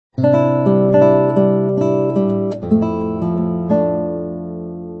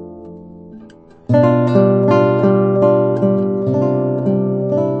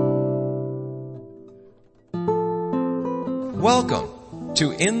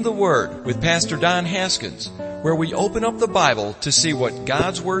to In the Word with Pastor Don Haskins, where we open up the Bible to see what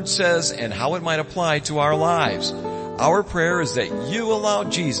God's Word says and how it might apply to our lives. Our prayer is that you allow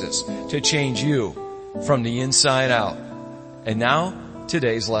Jesus to change you from the inside out. And now,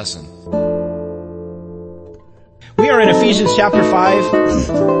 today's lesson. We are in Ephesians chapter 5.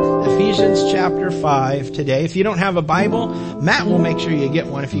 Ephesians chapter 5 today. If you don't have a Bible, Matt will make sure you get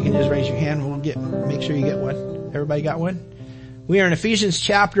one. If you can just raise your hand, make sure you get one. Everybody got one? We are in Ephesians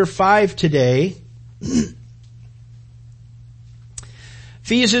chapter 5 today.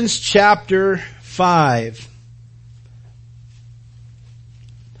 Ephesians chapter 5.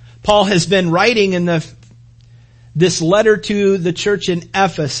 Paul has been writing in this letter to the church in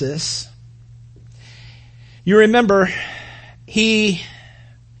Ephesus. You remember, he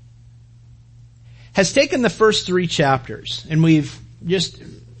has taken the first 3 chapters, and we've just,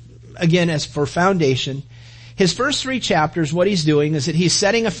 again, as for foundation, his first 3 chapters, what he's doing is that he's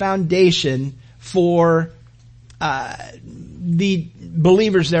setting a foundation for the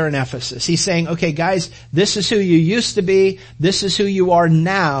believers there in Ephesus. He's saying, okay guys, this is who you used to be. This is who you are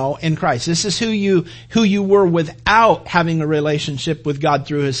now in Christ. This is who you were without having a relationship with God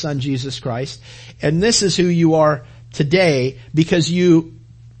through His Son Jesus Christ. And this is who you are today because you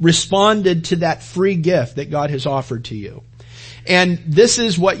responded to that free gift that God has offered to you. And this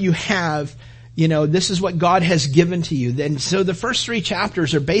is what you have, this is what God has given to you. And so the first 3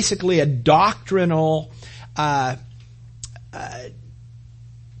 chapters are basically a doctrinal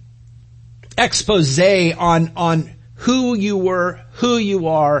expose on who you were, who you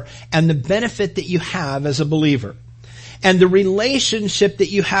are, and the benefit that you have as a believer. And the relationship that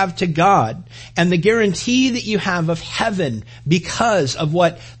you have to God, and the guarantee that you have of heaven because of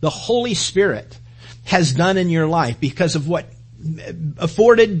what the Holy Spirit has done in your life, because of what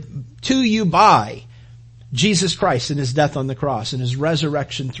afforded to you by Jesus Christ and His death on the cross and His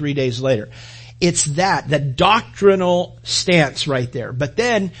resurrection 3 days later. It's that doctrinal stance right there. But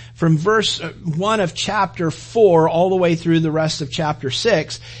then from verse 1 of chapter 4 all the way through the rest of chapter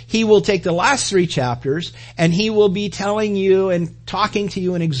 6, he will take the last 3 chapters and he will be telling you and talking to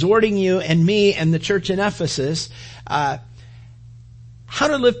you and exhorting you and me and the church in Ephesus, how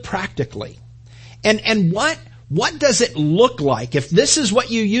to live practically. And what does it look like? If this is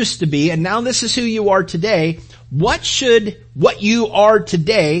what you used to be and now this is who you are today, what should what you are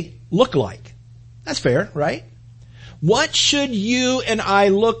today look like? That's fair, right? What should you and I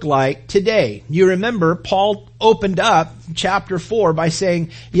look like today? You remember Paul opened up chapter 4 by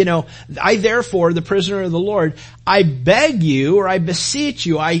saying, I therefore, the prisoner of the Lord, I beg you or I beseech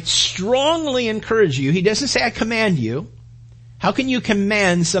you, I strongly encourage you. He doesn't say I command you. How can you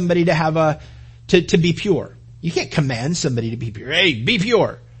command somebody to have to be pure? You can't command somebody to be pure. Hey, be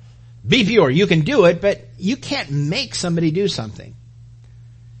pure. Be pure. You can do it, but you can't make somebody do something.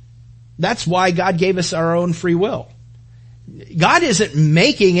 That's why God gave us our own free will. God isn't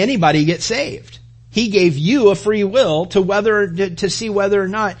making anybody get saved. He gave you a free will to see whether or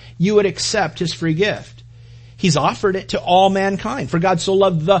not you would accept His free gift. He's offered it to all mankind. For God so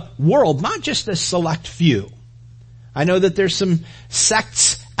loved the world, not just a select few. I know that there's some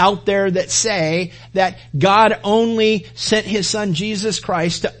sects out there that say that God only sent His Son Jesus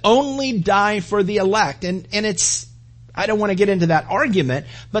Christ to only die for the elect. And I don't want to get into that argument,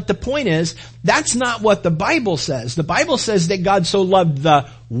 but the point is, that's not what the Bible says. The Bible says that God so loved the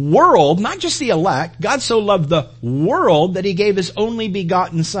world, not just the elect, God so loved the world that He gave His only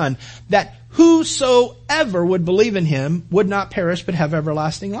begotten Son, that whosoever would believe in Him would not perish but have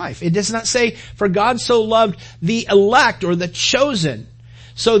everlasting life. It does not say, for God so loved the elect or the chosen,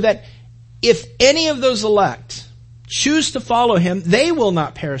 so that if any of those elect choose to follow Him, they will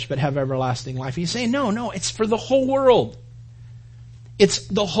not perish but have everlasting life. He's saying, no, it's for the whole world. It's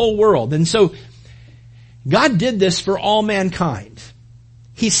the whole world. And so, God did this for all mankind.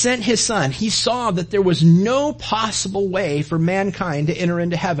 He sent His Son. He saw that there was no possible way for mankind to enter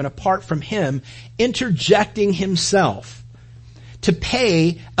into heaven apart from Him interjecting Himself to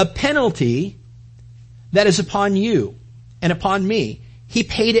pay a penalty that is upon you and upon me. He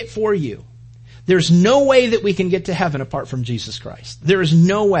paid it for you. There's no way that we can get to heaven apart from Jesus Christ. There is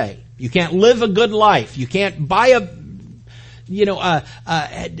no way. You can't live a good life. You can't buy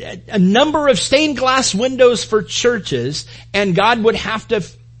a number of stained glass windows for churches and God would have to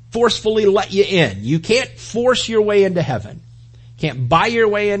forcefully let you in. You can't force your way into heaven. You can't buy your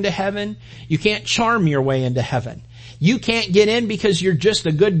way into heaven. You can't charm your way into heaven. You can't get in because you're just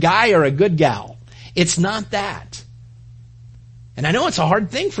a good guy or a good gal. It's not that. And I know it's a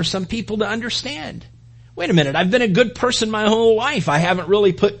hard thing for some people to understand. wait a minute, I've been a good person my whole life. I haven't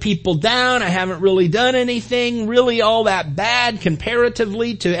really put people down. I haven't really done anything really all that bad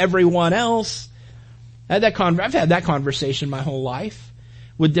comparatively to everyone else. I've had that conversation my whole life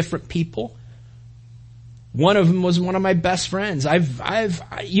with different people. One of them was one of my best friends.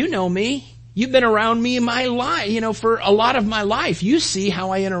 You know me. You've been around me in my life, for a lot of my life. You see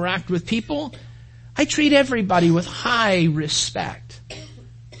how I interact with people. I treat everybody with high respect.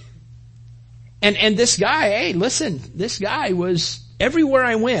 And this guy, hey, listen, this guy was everywhere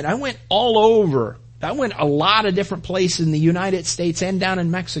I went all over. I went a lot of different places in the United States and down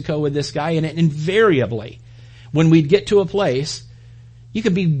in Mexico with this guy, and invariably, when we'd get to a place, you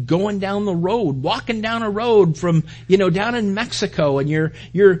could be going down the road, walking down a road from, down in Mexico, and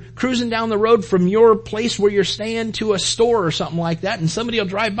you're cruising down the road from your place where you're staying to a store or something like that, and somebody will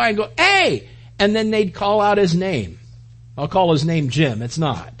drive by and go, hey! And then they'd call out his name. I'll call his name Jim. It's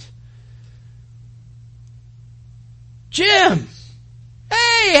not. Jim!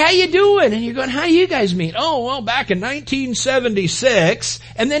 Hey, how you doing? And you're going, how you guys meet? Oh, well, back in 1976.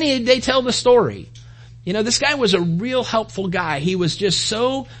 And then they tell the story. This guy was a real helpful guy. He was just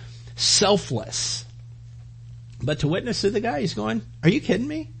so selfless. But to witness to the guy, he's going, are you kidding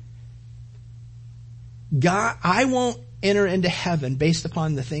me? God, I won't enter into heaven based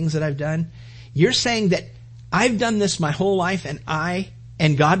upon the things that I've done. You're saying that I've done this my whole life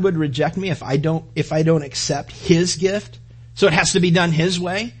and God would reject me if I don't accept His gift? So it has to be done His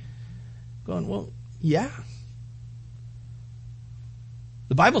way? Going, well, yeah.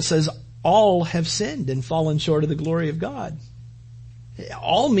 The Bible says all have sinned and fallen short of the glory of God.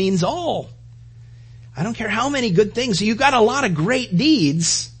 All means all. I don't care how many good things. You've got a lot of great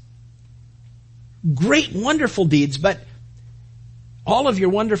deeds. Great, wonderful deeds, but all of your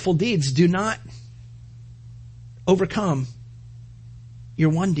wonderful deeds do not overcome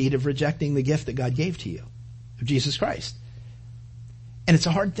your one deed of rejecting the gift that God gave to you, of Jesus Christ. And it's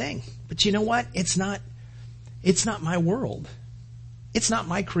a hard thing. But you know what? It's not my world. It's not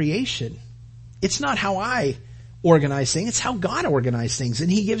my creation. It's not how I organize things. It's how God organized things. And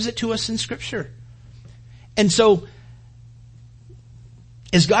He gives it to us in Scripture. And so,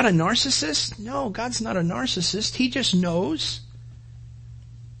 is God a narcissist? No, God's not a narcissist. He just knows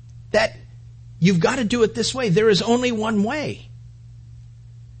that you've got to do it this way. There is only one way.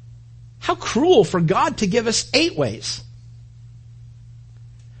 How cruel for God to give us 8 ways.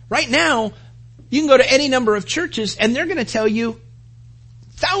 Right now, you can go to any number of churches and they're going to tell you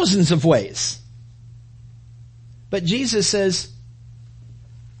thousands of ways. But Jesus says,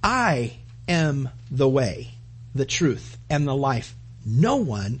 I am the way, the truth, and the life. No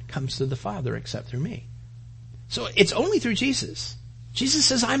one comes to the Father except through me. So it's only through Jesus. Jesus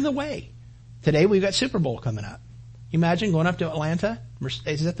says, I'm the way. Today we've got Super Bowl coming up. You imagine going up to Atlanta?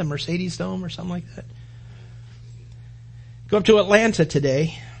 Is that the Mercedes Dome or something like that? Go up to Atlanta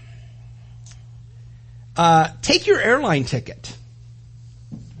today. Take your airline ticket.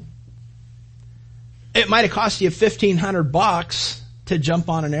 It might have cost you $1,500 to jump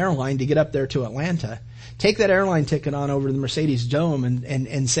on an airline to get up there to Atlanta. Take that airline ticket on over to the Mercedes Dome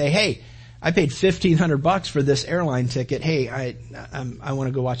and say, hey, I paid $1,500 for this airline ticket. Hey, I want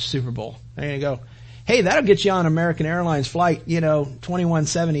to go watch the Super Bowl. There you go. Hey, that'll get you on American Airlines flight,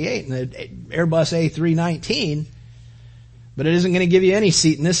 2178 and the Airbus A319, but it isn't going to give you any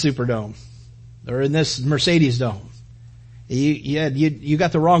seat in this Superdome or in this Mercedes Dome. You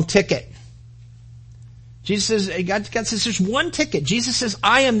got the wrong ticket. Jesus says, God says there's one ticket. Jesus says,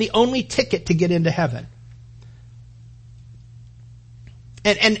 I am the only ticket to get into heaven.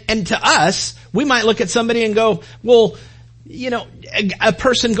 And to us, we might look at somebody and go, well, a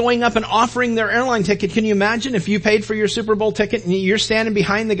person going up and offering their airline ticket. Can you imagine if you paid for your Super Bowl ticket and you're standing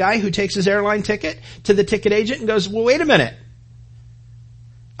behind the guy who takes his airline ticket to the ticket agent and goes, well, wait a minute.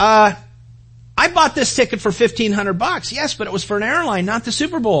 I bought this ticket for $1,500. Yes, but it was for an airline, not the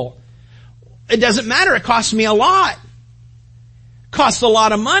Super Bowl. It doesn't matter. It cost me a lot. Cost a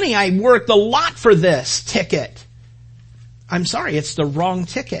lot of money. I worked a lot for this ticket. I'm sorry, it's the wrong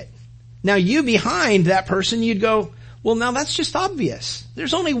ticket. Now you behind that person, you'd go, well, now that's just obvious.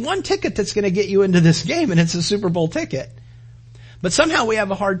 There's only one ticket that's going to get you into this game, and it's a Super Bowl ticket. But somehow we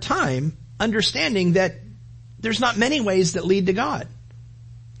have a hard time understanding that there's not many ways that lead to God.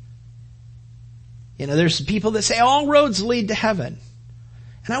 There's people that say all roads lead to heaven.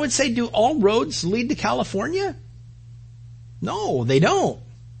 And I would say, do all roads lead to California? No, they don't.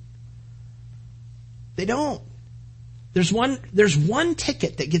 They don't. There's one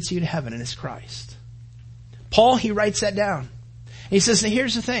ticket that gets you to heaven, and it's Christ. Paul, he writes that down. He says, now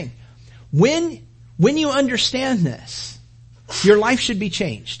here's the thing. When you understand this, your life should be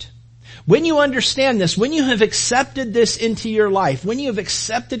changed. When you understand this, when you have accepted this into your life, when you have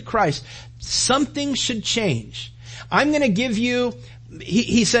accepted Christ, something should change. I'm going to give you,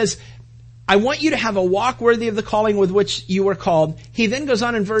 he says, I want you to have a walk worthy of the calling with which you were called. He then goes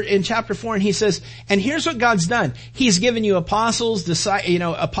on in chapter 4 and he says, and here's what God's done. He's given you apostles,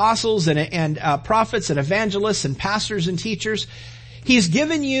 apostles and prophets and evangelists and pastors and teachers. He's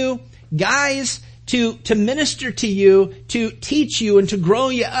given you guys to minister to you, to teach you and to grow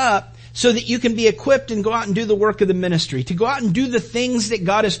you up so that you can be equipped and go out and do the work of the ministry, to go out and do the things that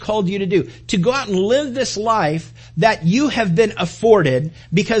God has called you to do, to go out and live this life that you have been afforded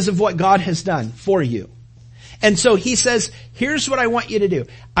because of what God has done for you. And so he says, here's what I want you to do.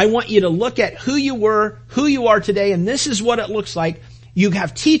 I want you to look at who you were, who you are today, and this is what it looks like. You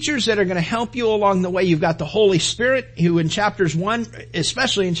have teachers that are going to help you along the way. You've got the Holy Spirit who in chapters 1,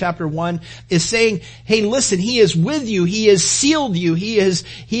 especially in chapter 1, is saying, hey, listen, He is with you. He has sealed you. He is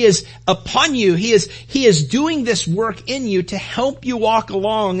upon you. He is doing this work in you to help you walk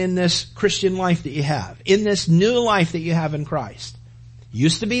along in this Christian life that you have, in this new life that you have in Christ.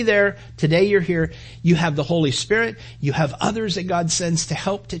 Used to be there. Today you're here. You have the Holy Spirit. You have others that God sends to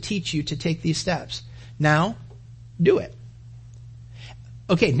help to teach you to take these steps. Now, do it.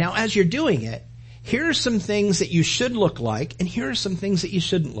 Okay, now as you're doing it, here are some things that you should look like, and here are some things that you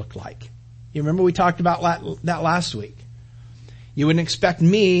shouldn't look like. You remember we talked about that last week. You wouldn't expect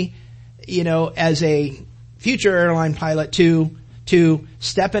me, as a future airline pilot to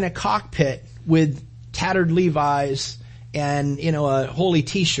step in a cockpit with tattered Levi's and, a holy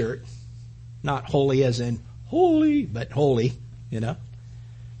t-shirt. Not holy as in holy, but holy, You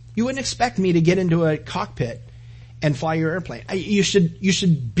wouldn't expect me to get into a cockpit and fly your airplane. You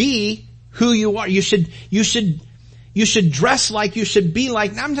should be who you are. You should dress like you should be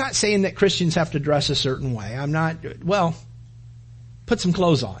like. Now, I'm not saying that Christians have to dress a certain way. Put some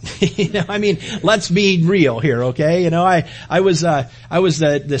clothes on. Let's be real here, okay? I was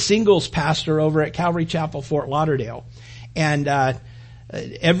the singles pastor over at Calvary Chapel, Fort Lauderdale. And, I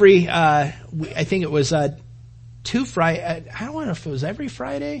think it was, 2 Friday, I don't know if it was every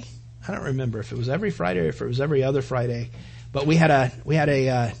Friday. I don't remember if it was every Friday or if it was every other Friday, but we had an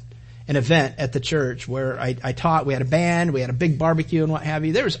event at the church where I taught. We had a band, we had a big barbecue and what have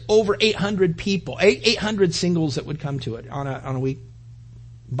you. There was over 800 people, 800 singles that would come to it on a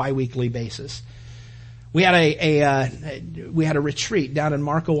bi-weekly basis. We had a retreat down in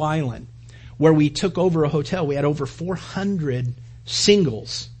Marco Island where we took over a hotel. We had over 400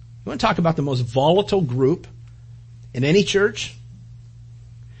 singles. You want to talk about the most volatile group in any church?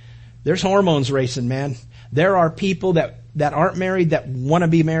 There's hormones racing, man. There are people that aren't married that want to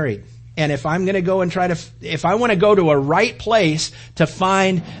be married. And if I'm going to go and if I want to go to a right place to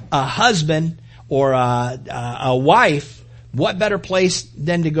find a husband or a wife, what better place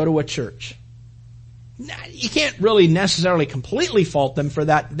than to go to a church? You can't really necessarily completely fault them for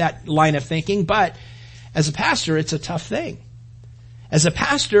that line of thinking, but as a pastor, it's a tough thing. As a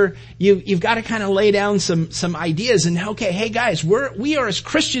pastor, you've got to kind of lay down some ideas and, okay, hey guys, we are as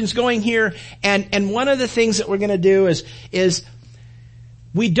Christians going here, and one of the things that we're going to do is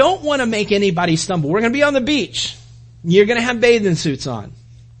we don't want to make anybody stumble. We're going to be on the beach. You're going to have bathing suits on.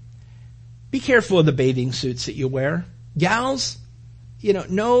 Be careful of the bathing suits that you wear. Gals,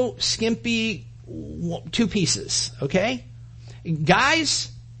 no skimpy 2 pieces, okay?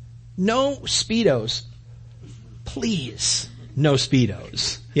 Guys, no Speedos. Please. No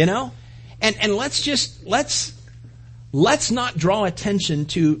Speedos, and let's not draw attention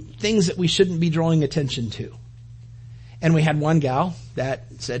to things that we shouldn't be drawing attention to. And we had one gal that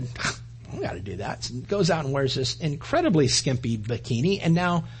said, I don't got to do that. So goes out and wears this incredibly skimpy bikini. And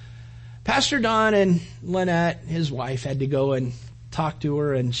now Pastor Don and Lynette, his wife, had to go and talk to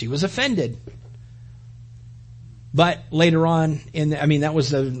her, and she was offended. But later on that was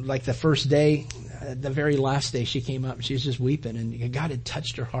the first day. The very last day she came up and she was just weeping, and God had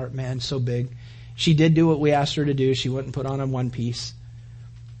touched her heart, man, so big. She did do what we asked her to do. She went and put on a one piece.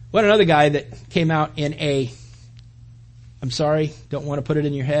 What another guy that came out in I'm sorry, don't want to put it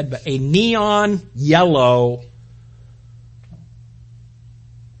in your head, but a neon yellow,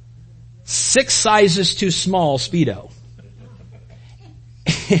 6 sizes too small Speedo.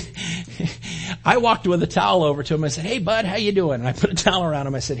 I walked with a towel over to him. I said, hey bud, how you doing? And I put a towel around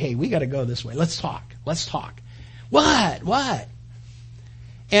him. I said, hey, we got to go this way. Let's talk. What?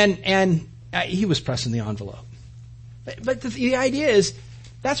 And he was pressing the envelope. But the idea is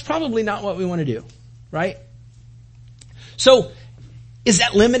that's probably not what we want to do, right? So is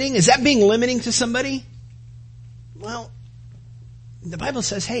that limiting? Is that being limiting to somebody? Well, the Bible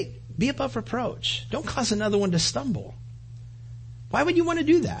says, hey, be above reproach. Don't cause another one to stumble. Why would you want to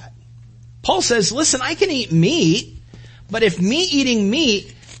do that? Paul says, listen, I can eat meat, but if me eating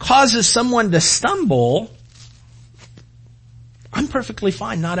meat causes someone to stumble, I'm perfectly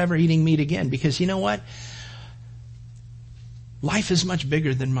fine not ever eating meat again, because you know what? Life is much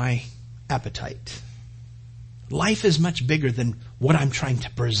bigger than my appetite. Life is much bigger than what I'm trying to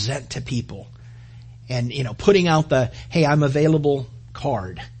present to people. And, putting out the, hey, I'm available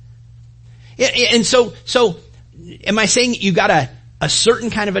card. And so am I saying you got a certain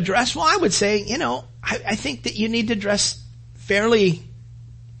kind of a dress? Well, I would say, I think that you need to dress fairly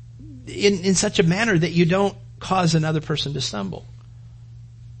in such a manner that you don't cause another person to stumble.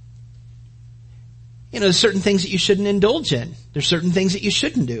 There's certain things that you shouldn't indulge in. There's certain things that you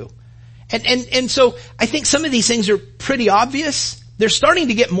shouldn't do. And so I think some of these things are pretty obvious. They're starting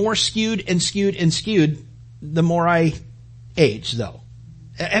to get more skewed the more I age, though.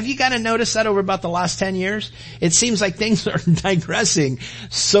 Have you kind of noticed that over about the last 10 years? It seems like things are digressing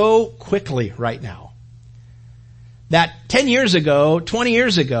so quickly right now. That 10 years ago, 20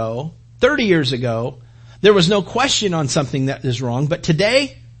 years ago, 30 years ago, there was no question on something that is wrong, but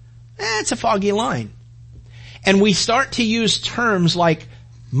today, it's a foggy line. And we start to use terms like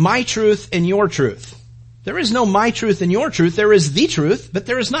my truth and your truth. There is no my truth and your truth. There is the truth, but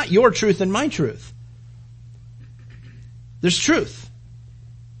there is not your truth and my truth. There's truth.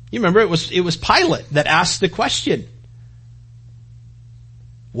 You remember it was Pilate that asked the question.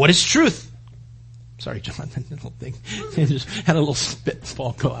 What is truth? Sorry, John, that little thing. Just had a little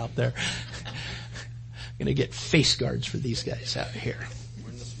spitball go out there. I'm going to get face guards for these guys out here.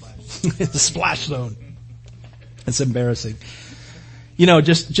 We're in the splash zone. It's embarrassing.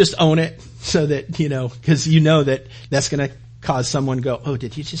 Just own it so that, because that that's going to cause someone to go, oh,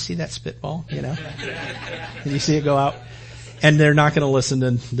 did you just see that spitball? Did you see it go out? And they're not going to listen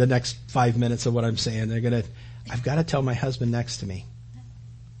to the next 5 minutes of what I'm saying. They're going to, I've got to tell my husband next to me.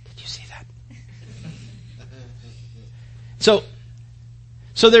 Did you see that?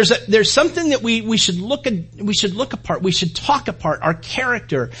 So there's something that we should look apart. We should talk apart. Our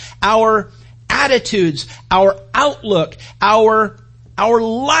character, our attitudes, our outlook, our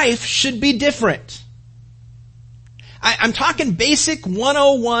life should be different. I'm talking basic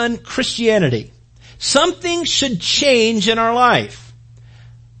 101 Christianity. Something should change in our life.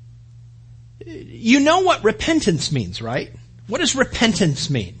 You know what repentance means, right? What does repentance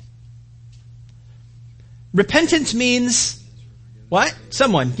mean? Repentance means what?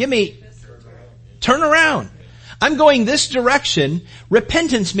 Someone, give me, turn around. I'm going this direction.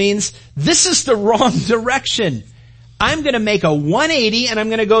 Repentance means this is the wrong direction. I'm going to make a 180 and I'm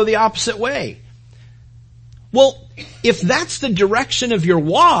going to go the opposite way. Well, if that's the direction of your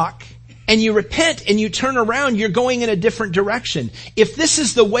walk, and you repent and you turn around, you're going in a different direction. If this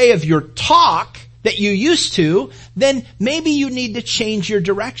is the way of your talk that you used to, then maybe you need to change your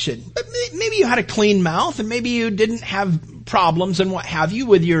direction. But maybe you had a clean mouth and maybe you didn't have problems and what have you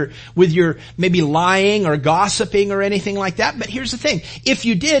with your maybe lying or gossiping or anything like that. But here's the thing. If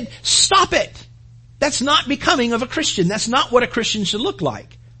you did, stop it. That's not becoming of a Christian. That's not what a Christian should look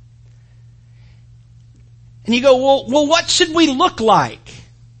like. And you go, well, what should we look like?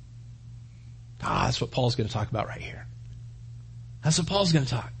 That's what Paul's going to talk about right here. That's what Paul's going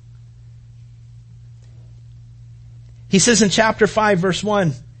to talk. He says in chapter 5 verse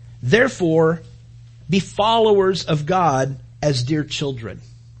 1, therefore be followers of God as dear children.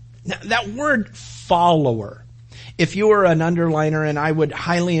 Now that word follower, if you are an underliner, and I would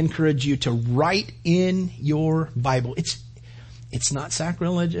highly encourage you to write in your Bible. It's not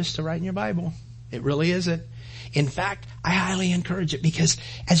sacrilegious to write in your Bible. It really isn't. In fact, I highly encourage it, because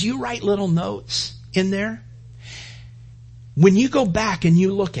as you write little notes in there, when you go back and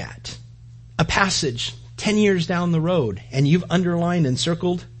you look at a passage 10 years down the road and you've underlined and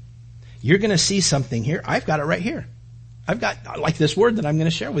circled, you're going to see something here. I've got it right here. I've got like this word that I'm going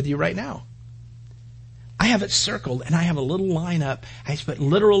to share with you right now. I have it circled and I have a little line up. I put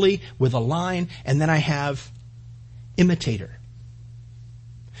literally with a line, and then I have imitator.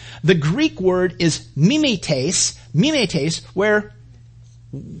 The Greek word is mimetes, where,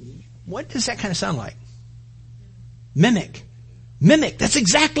 what does that kind of sound like? Mimic. That's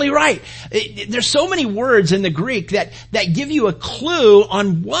exactly right. There's so many words in the Greek that give you a clue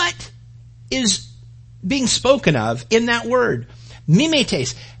on what is being spoken of in that word.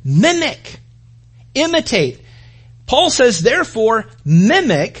 Mimetes, mimic, imitate. Paul says, therefore,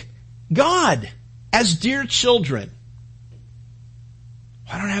 mimic God as dear children.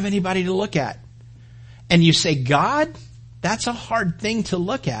 I don't have anybody to look at. And you say, God? That's a hard thing to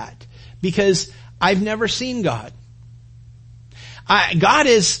look at, because I've never seen God. God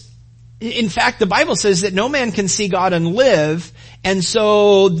is, in fact, the Bible says that no man can see God and live, And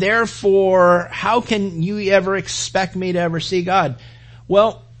so therefore, how can you ever expect me to ever see God?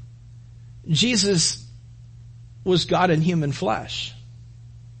 Well, Jesus was God in human flesh.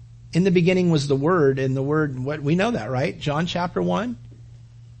 In the beginning was the Word, and the Word, what we know that, right? John chapter 1.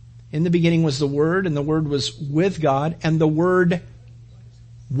 In the beginning was the Word, and the Word was with God, and the Word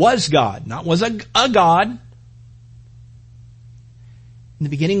was God, not was a God. In the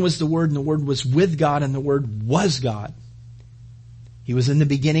beginning was the Word, and the Word was with God, and the Word was God. He was in the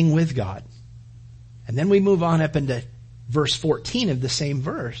beginning with God. And then we move on up into verse 14 of the same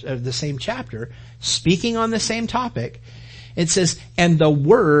verse, of the same chapter, speaking on the same topic. It says, and the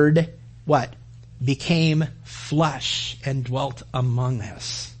Word, what? Became flesh and dwelt among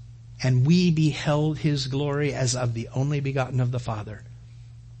us. And we beheld His glory as of the only begotten of the Father,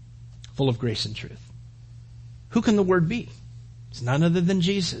 full of grace and truth. Who can the Word be? It's none other than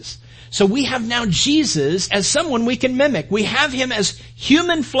Jesus. So we have now Jesus as someone we can mimic. We have Him as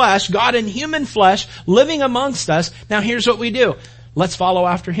human flesh, God in human flesh, living amongst us. Now here's what we do. Let's follow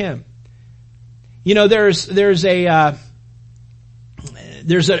after Him. You know, there's a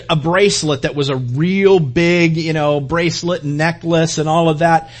bracelet that was a real big, bracelet and necklace and all of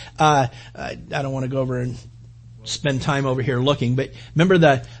that. I don't want to go over and spend time over here looking, but remember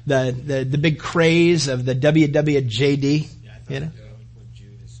the big craze of the WWJD?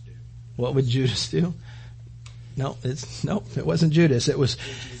 What would Judas do? No, it wasn't Judas. It was,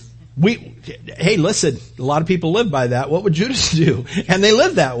 hey, listen, a lot of people live by that. What would Judas do? And they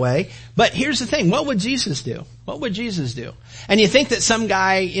live that way. But here's the thing. What would Jesus do? What would Jesus do? And you think that some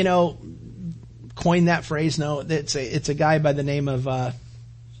guy, coined that phrase? No, it's a guy by the name of, Sheldon.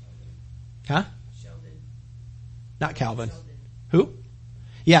 Not Calvin. Sheldon. Who?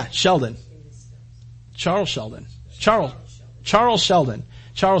 Yeah, Sheldon. Charles Sheldon.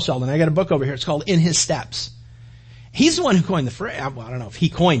 Charles Sheldon. I got a book over here. It's called In His Steps. He's the one who coined the phrase. Well, I don't know if he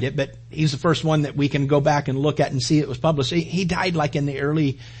coined it, but he's the first one that we can go back and look at and see it was published. He died like in the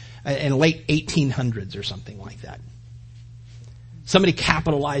late 1800s or something like that. Somebody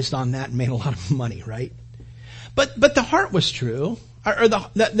capitalized on that and made a lot of money, right? But the heart was true. Or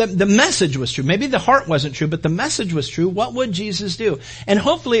the message was true. Maybe the heart wasn't true, but the message was true. What would Jesus do? And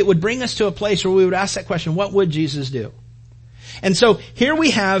hopefully it would bring us to a place where we would ask that question, what would Jesus do? And so here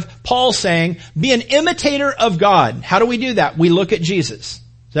we have Paul saying, be an imitator of God. How do we do that? We look at Jesus.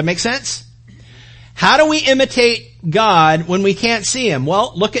 Does that make sense? How do we imitate God when we can't see Him?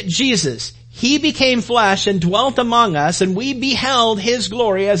 Well, look at Jesus. He became flesh and dwelt among us, and we beheld His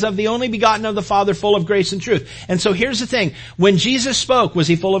glory as of the only begotten of the Father, full of grace and truth. And so here's the thing. When Jesus spoke, was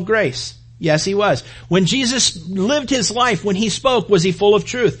He full of grace? Yes, He was. When Jesus lived His life, when He spoke, was He full of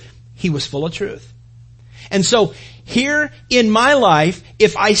truth? He was full of truth. And so here in my life,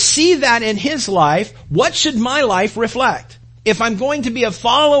 if I see that in His life, what should my life reflect? If I'm going to be a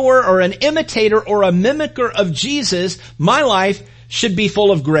follower or an imitator or a mimicker of Jesus, my life should be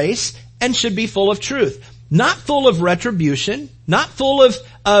full of grace and should be full of truth. Not full of retribution, not full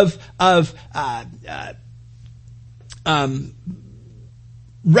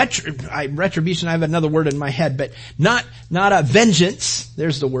retribution, I have another word in my head, but not a vengeance.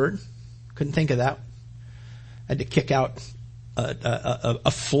 There's the word. Couldn't think of that. I had to kick out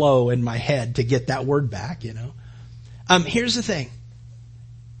a flow in my head to get that word back, Here's the thing.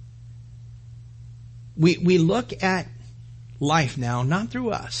 We look at life now, not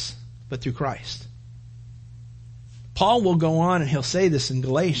through us, but through Christ. Paul will go on and he'll say this in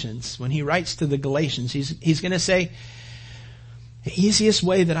Galatians. When he writes to the Galatians, he's going to say, the easiest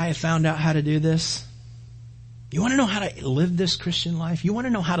way that I have found out how to do this, you want to know how to live this Christian life? You want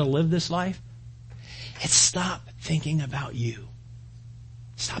to know how to live this life? It's stop thinking about you.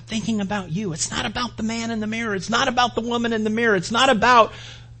 Stop thinking about you. It's not about the man in the mirror. It's not about the woman in the mirror. It's not about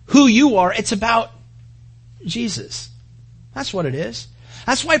who you are. It's about Jesus. That's what it is.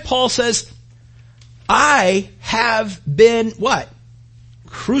 That's why Paul says, I have been what?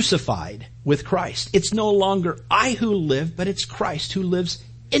 Crucified with Christ. It's no longer I who live, but it's Christ who lives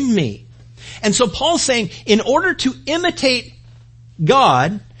in me. And so Paul's saying, in order to imitate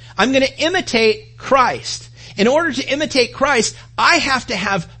God, I'm going to imitate Christ. In order to imitate Christ, I have to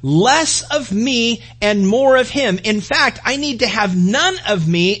have less of me and more of Him. In fact, I need to have none of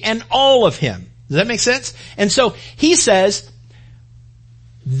me and all of Him. Does that make sense? And so he says,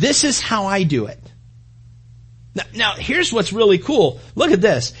 this is how I do it. Now here's what's really cool. Look at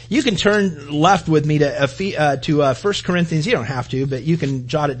this. You can turn left with me to 1 Corinthians. You don't have to, but you can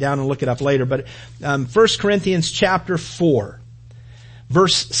jot it down and look it up later. But 1 Corinthians chapter 4,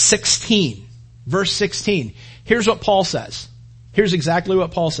 verse 16. Verse 16. Here's what Paul says. Here's exactly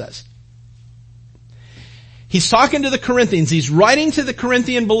what Paul says. He's talking to the Corinthians. He's writing to the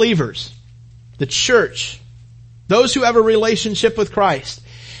Corinthian believers, the church, those who have a relationship with Christ.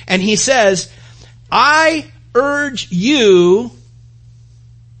 And he says, I urge you,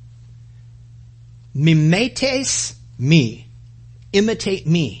 mimetes me, imitate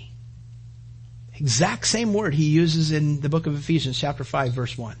me. Exact same word he uses in the book of Ephesians chapter 5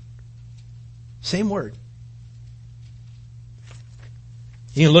 verse 1. Same word.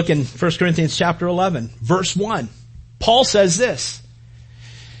 You can look in 1 Corinthians chapter 11 verse 1. Paul says this,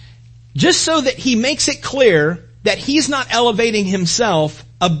 just so that he makes it clear that he's not elevating himself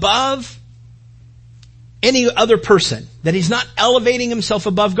above any other person, that he's not elevating himself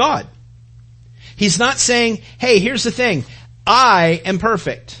above God. He's not saying, hey, here's the thing. I am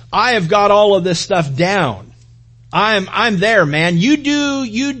perfect. I have got all of this stuff down. I'm there, man.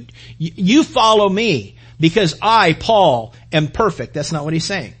 You follow me because I, Paul, am perfect. That's not what he's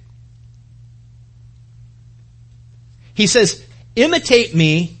saying. He says, imitate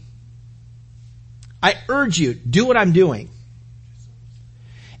me. I urge you, do what I'm doing.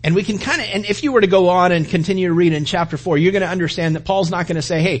 And we can and if you were to go on and continue to read in chapter 4, you're going to understand that Paul's not going to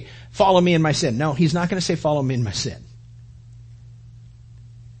say, hey, follow me in my sin. No, he's not going to say, follow me in my sin.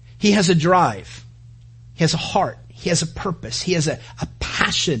 He has a drive. He has a heart. He has a purpose. He has a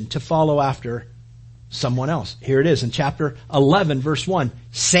passion to follow after someone else. Here it is in chapter 11, verse 1.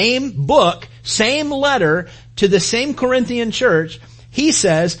 Same book, same letter to the same Corinthian church. He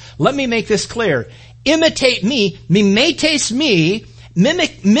says, let me make this clear. Imitate me, mimetes me,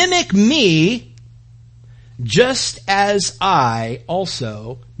 mimic me, just as I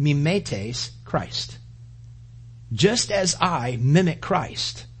also mimetes Christ. Just as I mimic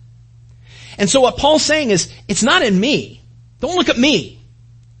Christ. And so what Paul's saying is, it's not in me. Don't look at me.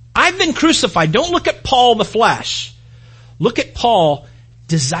 I've been crucified. Don't look at Paul the flesh. Look at Paul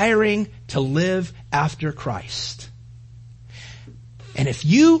desiring to live after Christ. And if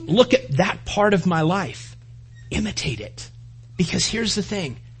you look at that part of my life, imitate it. Because here's the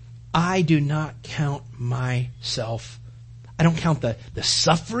thing. I do not count myself. I don't count the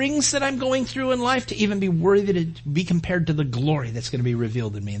sufferings that I'm going through in life to even be worthy to be compared to the glory that's going to be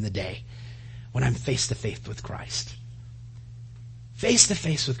revealed in me in the day when I'm face to face with Christ. Face to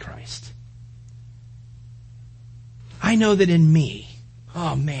face with Christ. I know that in me,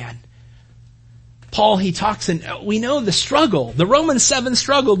 oh man, Paul, he talks, and we know the struggle, the Romans 7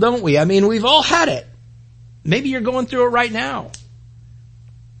 struggle, don't we? I mean, we've all had it. Maybe you're going through it right now.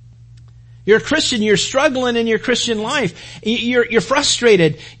 You're a Christian, you're struggling in your Christian life. You're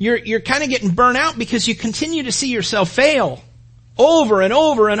frustrated. You're kind of getting burnt out because you continue to see yourself fail over and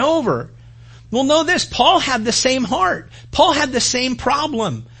over and over. Well, know this, Paul had the same heart. Paul had the same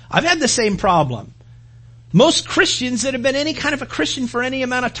problem. I've had the same problem. Most Christians that have been any kind of a Christian for any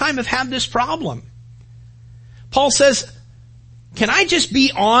amount of time have had this problem. Paul says, can I just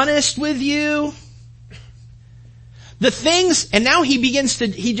be honest with you? The things, and now he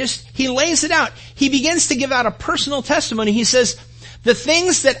lays it out. He begins to give out a personal testimony. He says, the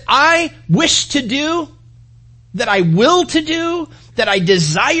things that I wish to do, that I will to do, that I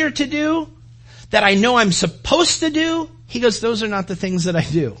desire to do, that I know I'm supposed to do, he goes, those are not the things that I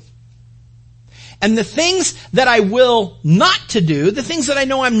do. And the things that I will not to do, the things that I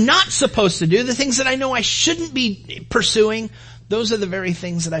know I'm not supposed to do, the things that I know I shouldn't be pursuing, those are the very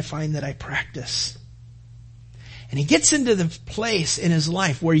things that I find that I practice. And he gets into the place in his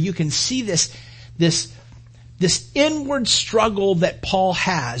life where you can see this inward struggle that Paul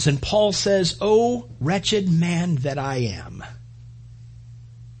has. And Paul says, "Oh, wretched man that I am."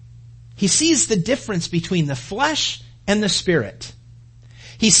 He sees the difference between the flesh and the spirit.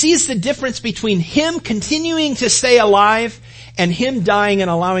 He sees the difference between him continuing to stay alive and him dying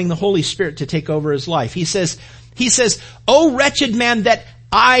and allowing the Holy Spirit to take over his life. He says, "Oh, wretched man that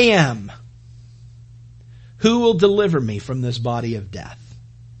I am, who will deliver me from this body of death?"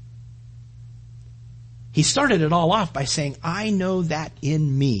 He started it all off by saying, I know that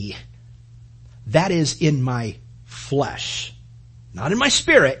in me, that is in my flesh, not in my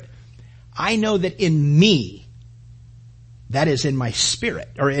spirit. I know that in me, that is in my spirit,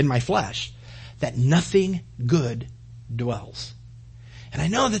 or in my flesh, that nothing good dwells. And I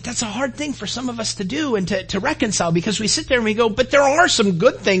know that that's a hard thing for some of us to do and to reconcile, because we sit there and we go, but there are some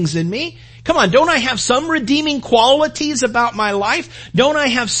good things in me. Come on, don't I have some redeeming qualities about my life? Don't I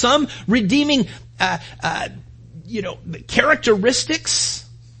have some redeeming, characteristics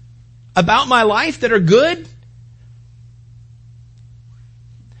about my life that are good?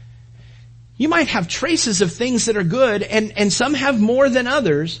 You might have traces of things that are good, and some have more than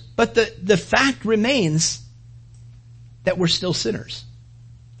others, but the fact remains that we're still sinners.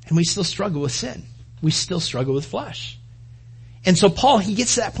 And we still struggle with sin. we still struggle with flesh. And so Paul, he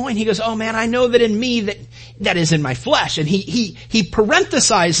gets to that point. He goes, oh man, I know that in me that is in my flesh. And he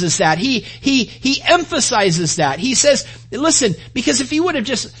parenthesizes that. He emphasizes that. He says, listen, because if he would have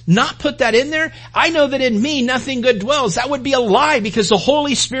just not put that in there, I know that in me nothing good dwells. That would be a lie because the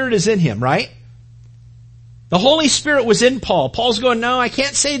Holy Spirit is in him, right? The Holy Spirit was in Paul. Paul's going, no, I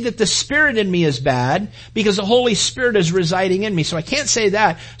can't say that the Spirit in me is bad because the Holy Spirit is residing in me. So I can't say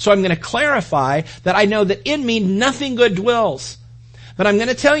that. So I'm going to clarify that I know that in me nothing good dwells. But I'm going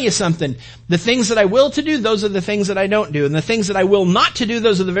to tell you something. The things that I will to do, those are the things that I don't do. And the things that I will not to do,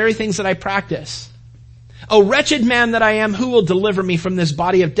 those are the very things that I practice. Oh, wretched man that I am, who will deliver me from this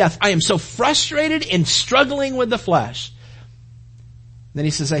body of death? I am so frustrated in struggling with the flesh. Then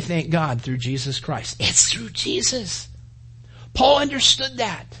he says, I thank God through Jesus Christ. It's through Jesus. Paul understood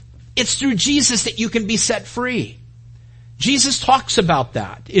that. It's through Jesus that you can be set free. Jesus talks about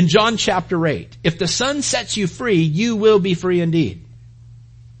that in John chapter 8. If the Son sets you free, you will be free indeed.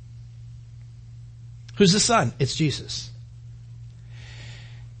 Who's the Son? It's Jesus.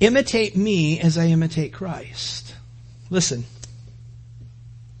 Imitate me as I imitate Christ. Listen.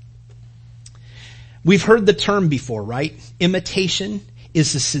 We've heard the term before, right? Imitation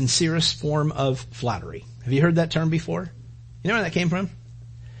is the sincerest form of flattery. Have you heard that term before? You know where that came from?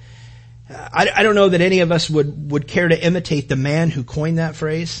 I don't know that any of us would care to imitate the man who coined that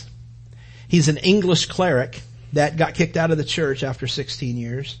phrase. He's an English cleric that got kicked out of the church after 16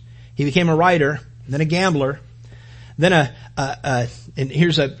 years. He became a writer, then a gambler, then and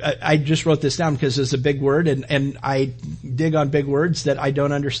here's I just wrote this down because it's a big word and I dig on big words that I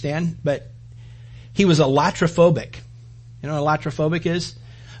don't understand, but he was a latrophobic. You know what a latrophobic is?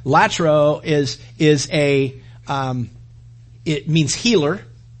 Latro is it means healer.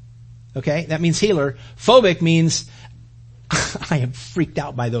 Okay? That means healer. Phobic means I am freaked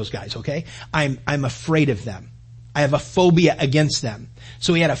out by those guys, okay? I'm afraid of them. I have a phobia against them.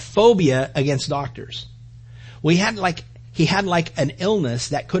 So he had a phobia against doctors. Well, he had like an illness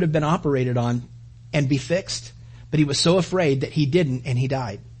that could have been operated on and be fixed, but he was so afraid that he didn't and he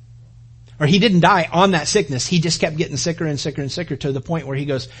died. Or he didn't die on that sickness. He just kept getting sicker and sicker and sicker to the point where he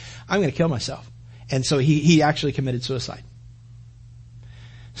goes, I'm going to kill myself. And so he actually committed suicide.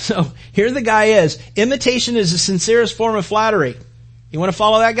 So here the guy is. Imitation is the sincerest form of flattery. You want to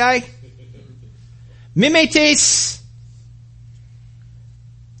follow that guy? Mimetes.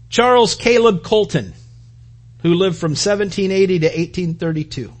 Charles Caleb Colton, who lived from 1780 to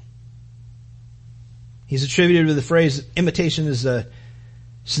 1832. He's attributed with the phrase, imitation is the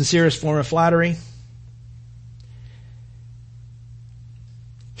sincerest form of flattery.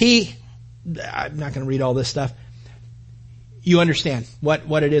 I'm not going to read all this stuff. You understand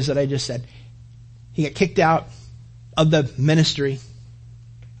what it is that I just said. He got kicked out of the ministry,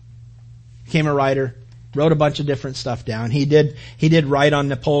 became a writer, wrote a bunch of different stuff down. He did write on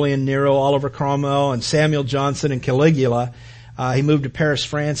Napoleon, Nero, Oliver Cromwell, and Samuel Johnson and Caligula. He moved to Paris,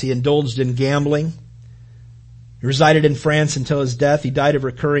 France. He indulged in gambling. He resided in France until his death. He died of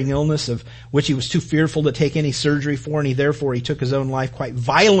recurring illness of which he was too fearful to take any surgery for, and therefore he took his own life quite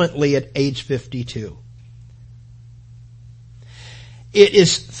violently at age 52. It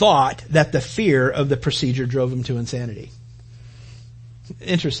is thought that the fear of the procedure drove him to insanity.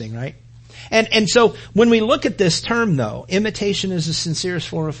 Interesting, right? And so when we look at this term though, imitation is the sincerest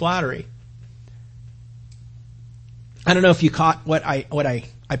form of flattery. I don't know if you caught what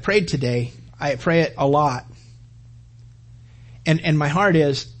I prayed today. I pray it a lot. And my heart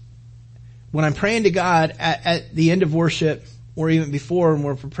is, when I'm praying to God at the end of worship, or even before when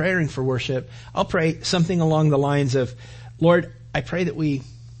we're preparing for worship, I'll pray something along the lines of, Lord, I pray that we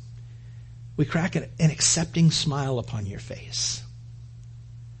crack an accepting smile upon your face.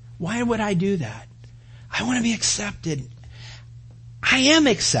 Why would I do that? I want to be accepted. I am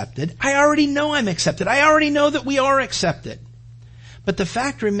accepted. I already know I'm accepted. I already know that we are accepted. But the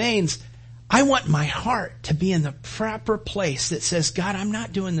fact remains, I want my heart to be in the proper place that says, God, I'm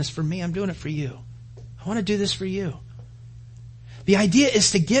not doing this for me. I'm doing it for you. I want to do this for you. The idea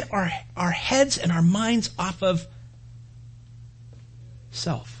is to get our heads and our minds off of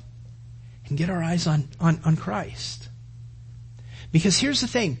self and get our eyes on Christ. Because here's the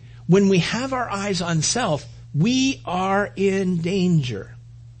thing. When we have our eyes on self, we are in danger.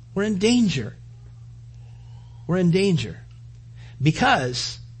 We're in danger. We're in danger.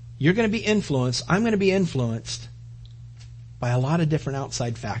 Because you're going to be influenced, I'm going to be influenced by a lot of different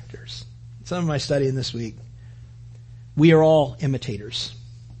outside factors. Some of my studying this week. We are all imitators,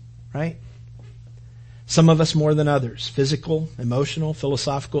 right? Some of us more than others. Physical, emotional,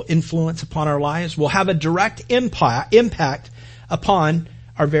 philosophical influence upon our lives will have a direct impact upon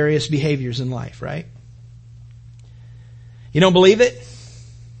our various behaviors in life, right? You don't believe it?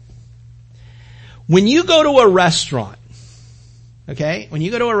 When you go to a restaurant, okay, when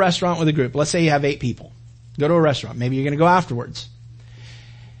you go to a restaurant with a group, let's say you have 8 people, go to a restaurant, maybe you're going to go afterwards.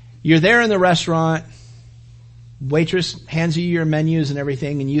 You're there in the restaurant, waitress hands you your menus and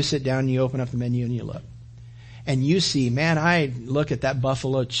everything, and you sit down and you open up the menu and you look. And you see, man, I look at that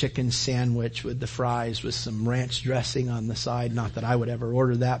buffalo chicken sandwich with the fries with some ranch dressing on the side. Not that I would ever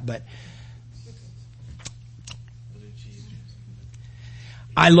order that, but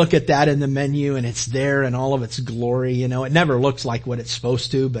I look at that in the menu and it's there in all of its glory, you know. It never looks like what it's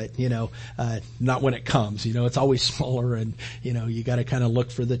supposed to, but, you know, not when it comes, you know. It's always smaller and, you know, you gotta kind of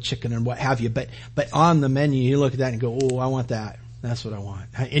look for the chicken and what have you. But on the menu, you look at that and go, oh, I want that. That's what I want.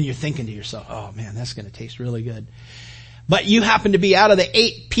 And you're thinking to yourself, oh man, that's gonna taste really good. But you happen to be, out of the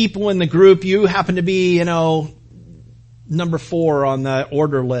 8 people in the group, you happen to be, you know, number 4 on the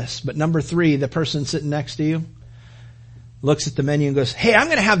order list. But number 3, the person sitting next to you, looks at the menu and goes, hey, I'm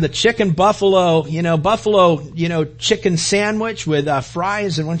going to have the chicken buffalo chicken sandwich with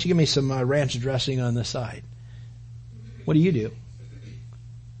fries, and why don't you give me some ranch dressing on the side? What do?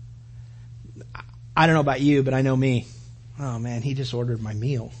 I don't know about you, but I know me. Oh man, he just ordered my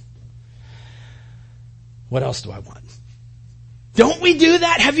meal. What else do I want? Don't we do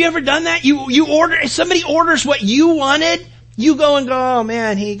that? Have you ever done that? You order, if somebody orders what you wanted, you go and go, oh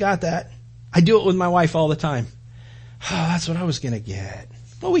man, he got that. I do it with my wife all the time. Oh, that's what I was going to get.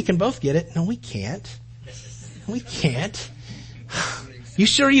 Well, we can both get it. No, we can't. We can't. You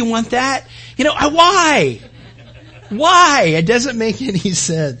sure you want that? You know, why? Why? It doesn't make any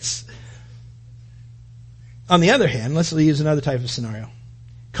sense. On the other hand, let's use another type of scenario.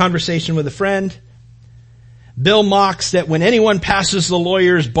 Conversation with a friend. Bill mocks that when anyone passes the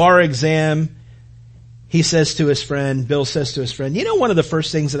lawyer's bar exam, Bill says to his friend, you know, one of the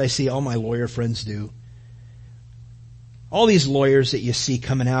first things that I see all my lawyer friends do, all these lawyers that you see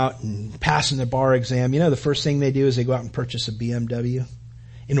coming out and passing the bar exam, you know, the first thing they do is they go out and purchase a BMW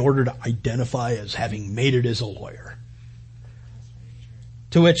in order to identify as having made it as a lawyer.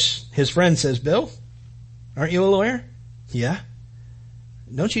 To which his friend says, Bill, aren't you a lawyer? Yeah.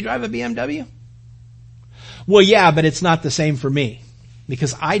 Don't you drive a BMW? Well, yeah, but it's not the same for me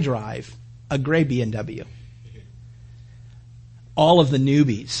because I drive a gray BMW. All of the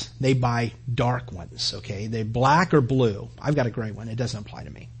newbies, they buy dark ones, okay? They're black or blue. I've got a gray one. It doesn't apply to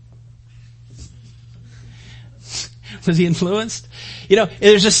me. Was he influenced? You know,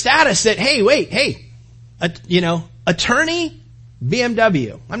 there's a status that, attorney,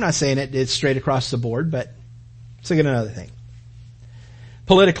 BMW. I'm not saying it's straight across the board, but let's look at another thing.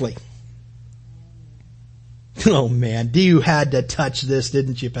 Politically. Oh man, you had to touch this,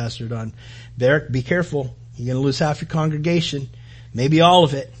 didn't you, Pastor Don? Derek, be careful. You're going to lose half your congregation. Maybe all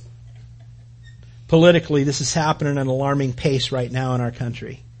of it. Politically, this is happening at an alarming pace right now in our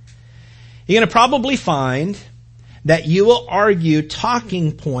country. You're going to probably find that you will argue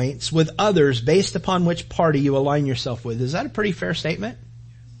talking points with others based upon which party you align yourself with. Is that a pretty fair statement?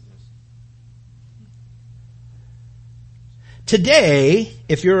 Today,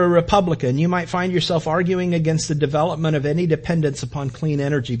 if you're a Republican, you might find yourself arguing against the development of any dependence upon clean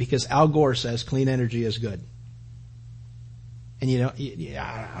energy because Al Gore says clean energy is good. And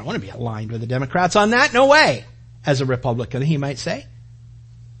I don't want to be aligned with the Democrats on that. No way. As a Republican, he might say.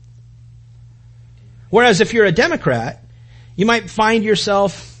 Whereas if you're a Democrat, you might find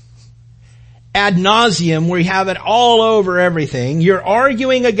yourself ad nauseum where you have it all over everything. You're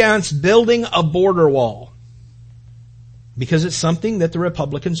arguing against building a border wall because it's something that the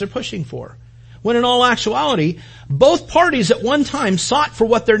Republicans are pushing for. When in all actuality, both parties at one time sought for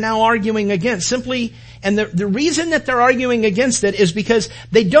what they're now arguing against simply, and the reason that they're arguing against it is because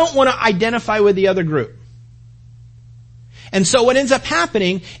they don't want to identify with the other group. And so what ends up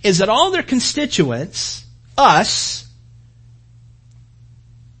happening is that all their constituents, us,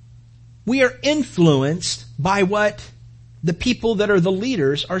 we are influenced by what the people that are the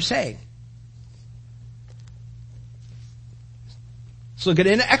leaders are saying. So get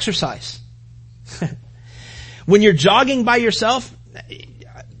into exercise. When you're jogging by yourself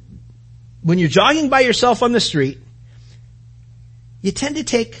on the street, you tend to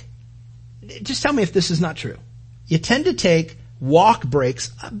take, just tell me if this is not true. You tend to take walk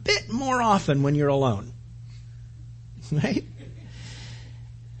breaks a bit more often when you're alone. Right?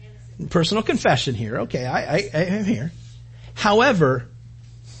 Personal confession here. Okay, I am here. However,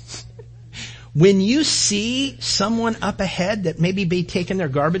 when you see someone up ahead that maybe be taking their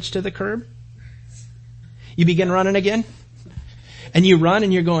garbage to the curb, you begin running again. And you run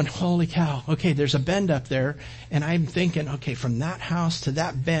and you're going, holy cow, okay, there's a bend up there. And I'm thinking, okay, from that house to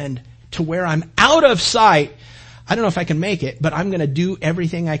that bend to where I'm out of sight, I don't know if I can make it, but I'm going to do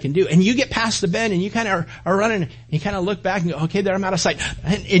everything I can do. And you get past the bend and you kind of are running, and you kind of look back and go, okay, there I'm out of sight.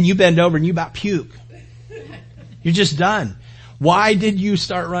 And you bend over and you about puke. You're just done. Why did you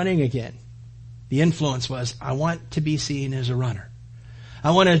start running again? The influence was, I want to be seen as a runner.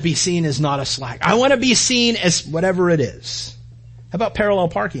 I want to be seen as not a slack. I want to be seen as whatever it is. How about parallel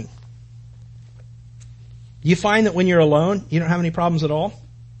parking? You find that when you're alone, you don't have any problems at all?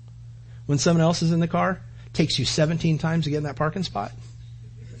 When someone else is in the car, it takes you 17 times to get in that parking spot?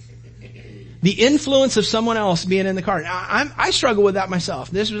 The influence of someone else being in the car. Now, I struggle with that myself.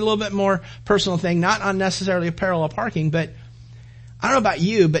 This is a little bit more personal thing, not unnecessarily a parallel parking, but I don't know about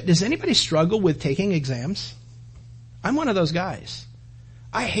you, but does anybody struggle with taking exams? I'm one of those guys.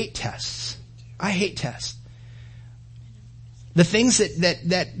 I hate tests. I hate tests. The things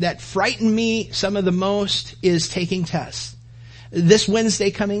that frighten me some of the most is taking tests. This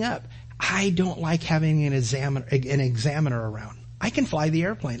Wednesday coming up, I don't like having an examiner around. I can fly the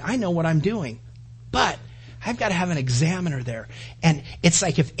airplane. I know what I'm doing. But I've got to have an examiner there. And it's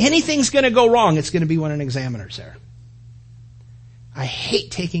like if anything's going to go wrong, it's going to be when an examiner's there. I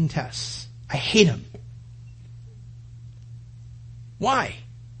hate taking tests. I hate them. Why?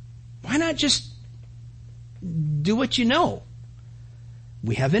 Why not just do what you know?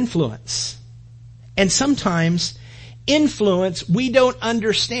 We have influence. And sometimes influence, we don't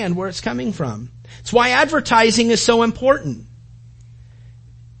understand where it's coming from. It's why advertising is so important.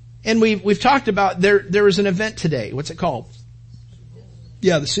 And we've talked about there was an event today. What's it called?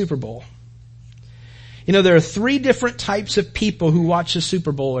 Yeah, the Super Bowl. You know, there are 3 different types of people who watch the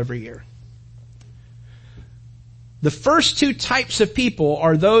Super Bowl every year. The first 2 types of people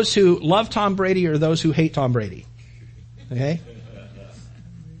are those who love Tom Brady or those who hate Tom Brady. Okay?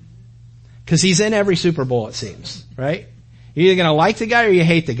 Because he's in every Super Bowl, it seems, right? You're either going to like the guy or you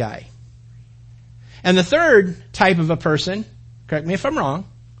hate the guy. And the third type of a person, correct me if I'm wrong,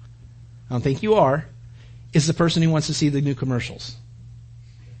 I don't think you are, is the person who wants to see the new commercials.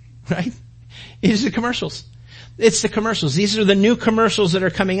 Right? It's the commercials. It's the commercials. These are the new commercials that are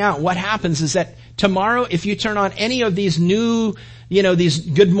coming out. What happens is that tomorrow, if you turn on any of these new, these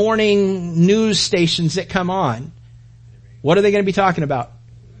good morning news stations that come on, what are they going to be talking about?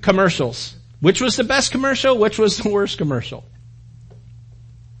 Commercials. Which was the best commercial? Which was the worst commercial?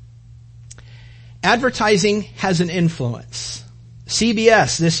 Advertising has an influence.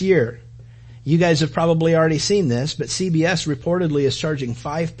 CBS this year, you guys have probably already seen this, but CBS reportedly is charging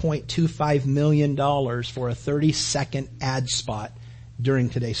 $5.25 million for a 30-second ad spot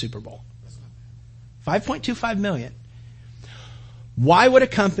during today's Super Bowl. $5.25 million. Why would a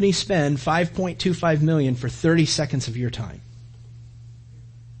company spend $5.25 million for 30 seconds of your time?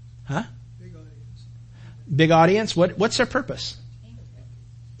 Huh? Big audience. Big audience? What's their purpose?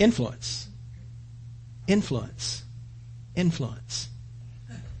 Influence. Influence. Influence.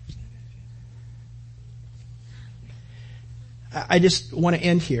 I just want to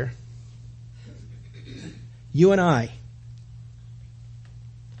end here. You and I,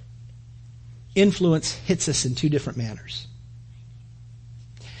 influence hits us in 2 different manners.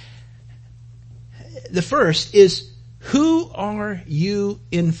 The first is, who are you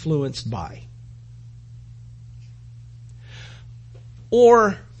influenced by?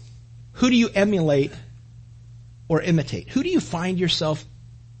 Or who do you emulate or imitate? Who do you find yourself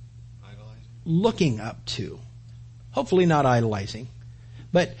looking up to? Hopefully not idolizing,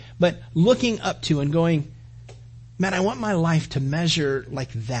 but looking up to and going, man, I want my life to measure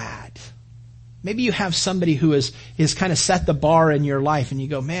like that. Maybe you have somebody who is kind of set the bar in your life and you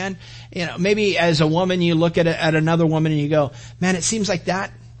go, man, maybe as a woman you look at another woman and you go, man, it seems like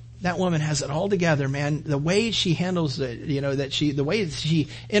that woman has it all together, man. The way she handles it, the way she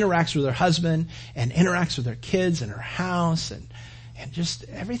interacts with her husband and interacts with her kids and her house and just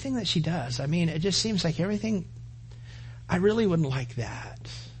everything that she does. I mean, it just seems like everything. I really wouldn't like that.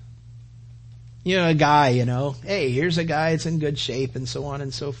 A guy, hey, here's a guy that's in good shape and so on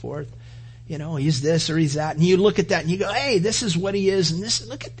and so forth. He's this or he's that. And you look at that and you go, hey, this is what he is. And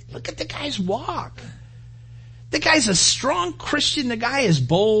look at the guy's walk. The guy's a strong Christian. The guy is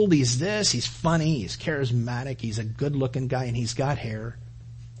bold. He's this. He's funny. He's charismatic. He's a good looking guy and he's got hair.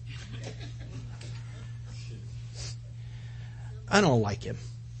 I don't like him.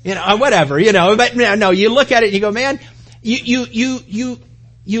 Whatever, but no, you look at it and you go, man,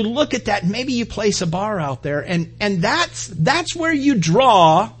 you look at that and maybe you place a bar out there and that's where you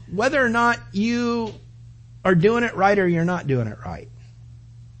draw whether or not you are doing it right or you're not doing it right.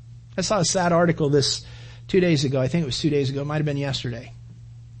 I saw a sad article this 2 days ago. I think it was 2 days ago. It might have been yesterday.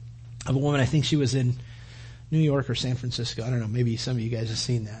 Of a woman, I think she was in New York or San Francisco. I don't know. Maybe some of you guys have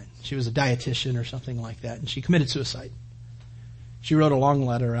seen that. She was a dietitian or something like that, and she committed suicide. She wrote a long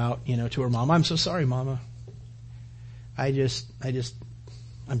letter out, to her mom. I'm so sorry, Mama.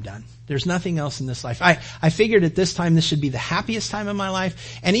 I'm done. There's nothing else in this life. I figured at this time this should be the happiest time in my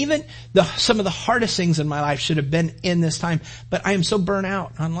life. And even some of the hardest things in my life should have been in this time. But I am so burnt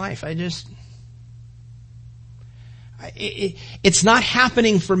out on life. It's not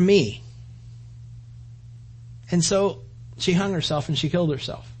happening for me. And so she hung herself and she killed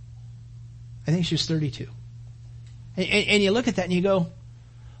herself. I think she was 32. And you look at that and you go,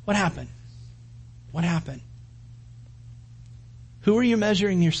 what happened? What happened? Who are you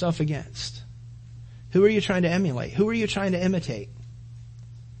measuring yourself against? Who are you trying to emulate? Who are you trying to imitate?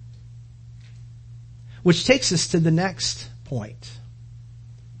 Which takes us to the next point.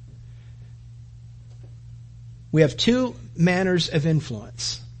 We have two manners of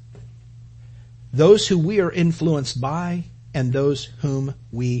influence. Those who we are influenced by and those whom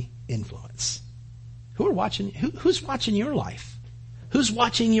we influence. Who's watching your life? Who's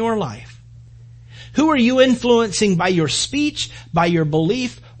watching your life? Who are you influencing by your speech, by your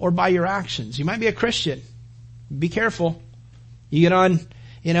belief, or by your actions? You might be a Christian. Be careful. You get on,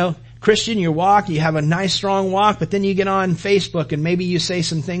 Christian, you walk, you have a nice strong walk, but then you get on Facebook and maybe you say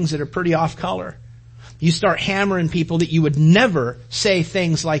some things that are pretty off color. You start hammering people that you would never say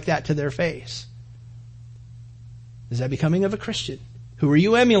things like that to their face. Is that becoming of a Christian? Who are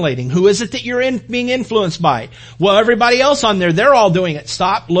you emulating? Who is it that you're being influenced by? Well, everybody else on there, they're all doing it.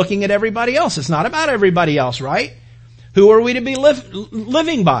 Stop looking at everybody else. It's not about everybody else, right? Who are we to be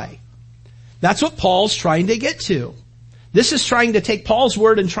living by? That's what Paul's trying to get to. This is trying to take Paul's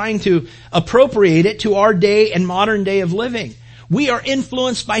word and trying to appropriate it to our day and modern day of living. We are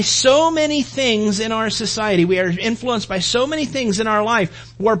influenced by so many things in our society. We are influenced by so many things in our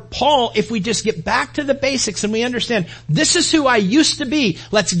life where Paul, if we just get back to the basics and we understand, this is who I used to be.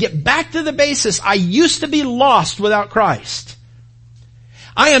 Let's get back to the basis. I used to be lost without Christ.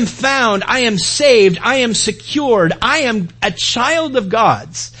 I am found. I am saved. I am secured. I am a child of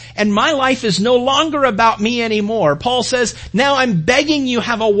God's. And my life is no longer about me anymore. Paul says, now I'm begging you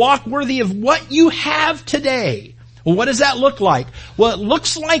have a walk worthy of what you have today. Well, what does that look like? Well, it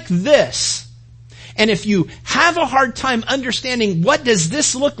looks like this. And if you have a hard time understanding what does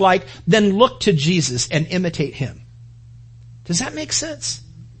this look like, then look to Jesus and imitate Him. Does that make sense?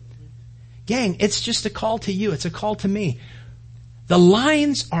 Gang, it's just a call to you. It's a call to me. The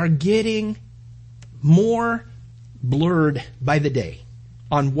lines are getting more blurred by the day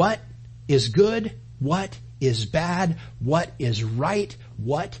on what is good, what is bad, what is right,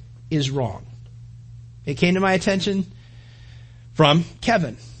 what is wrong. It came to my attention from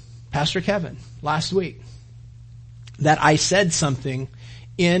Kevin, Pastor Kevin, last week, that I said something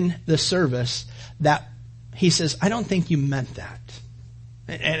in the service that he says, I don't think you meant that.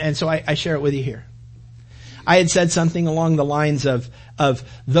 And so I share it with you here. I had said something along the lines of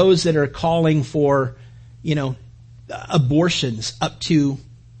those that are calling for, abortions up to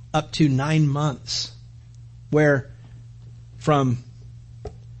 9 months, where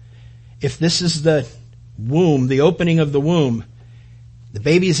if this is the womb, the opening of the womb, the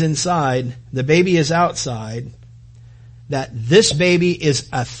baby's inside, the baby is outside, that this baby is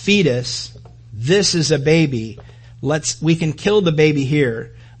a fetus, this is a baby, we can kill the baby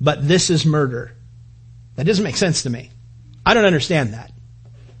here, but this is murder. That doesn't make sense to me. I don't understand that.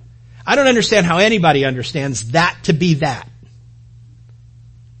 I don't understand how anybody understands that to be that.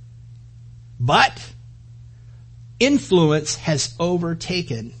 But influence has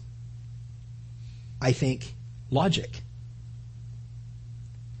overtaken, I think, logic.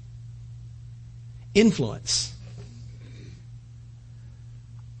 Influence.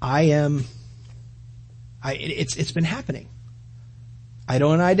 It's been happening. I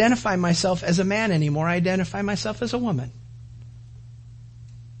don't identify myself as a man anymore. I identify myself as a woman.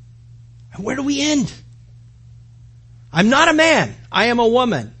 And where do we end? I'm not a man. I am a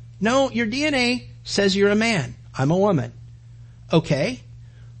woman. No, your DNA says you're a man. I'm a woman. Okay.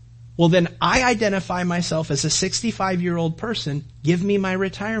 Well, then I identify myself as a 65-year-old person. Give me my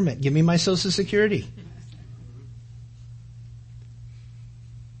retirement. Give me my Social Security.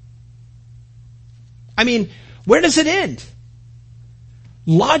 I mean, where does it end?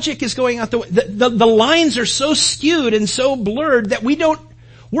 Logic is going out the lines are so skewed and so blurred that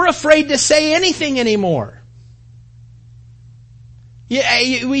we're afraid to say anything anymore. Yeah,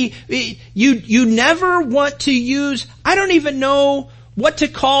 you never want to use, I don't even know what to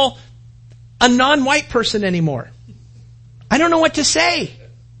call a non-white person anymore. I don't know what to say.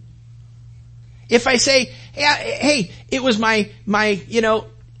 If I say, hey, it was my,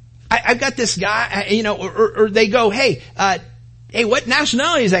 I've got this guy, or they go, hey, what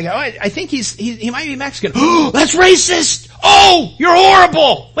nationality is that guy? I think he might be Mexican. Oh, that's racist! Oh, you're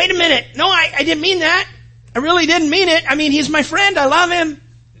horrible! Wait a minute. No, I didn't mean that. I really didn't mean it. I mean, he's my friend. I love him.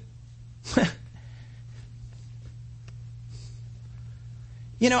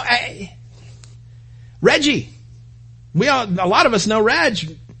 Reggie. A lot of us know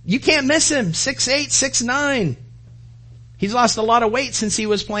Reg. You can't miss him. 6'8", 6'9". He's lost a lot of weight since he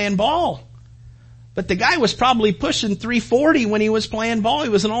was playing ball. But the guy was probably pushing 340 when he was playing ball. He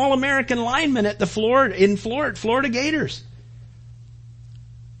was an All-American lineman at the Florida Gators.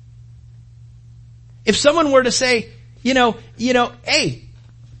 If someone were to say, hey,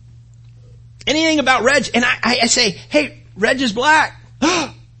 anything about Reg, and I say, hey, Reg is black.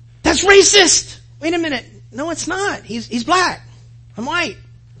 That's racist. Wait a minute. No, it's not. He's black. I'm white.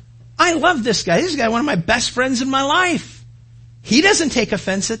 I love this guy. This guy, one of my best friends in my life. He doesn't take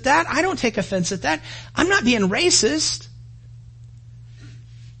offense at that. I don't take offense at that. I'm not being racist.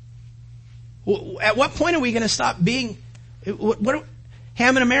 At what point are we going to stop being, hey,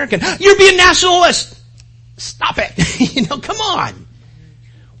 I'm an American. You're being nationalist. Stop it. Come on.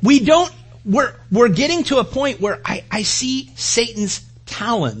 We're getting to a point where I see Satan's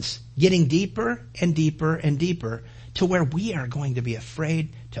talons getting deeper and deeper and deeper to where we are going to be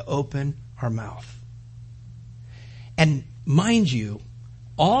afraid to open our mouth. And mind you,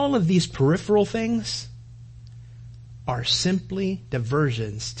 all of these peripheral things are simply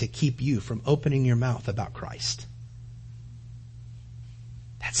diversions to keep you from opening your mouth about Christ.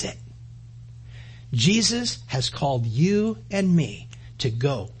 That's it. Jesus has called you and me to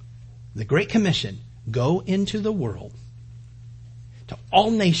go. The Great Commission, go into the world to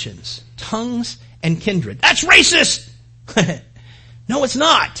all nations, tongues, and kindred. That's racist! No, it's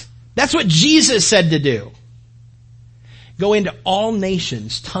not. That's what Jesus said to do. Go into all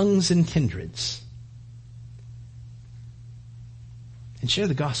nations, tongues, and kindreds. And share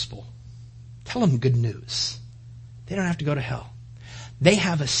the gospel. Tell them good news. They don't have to go to hell. They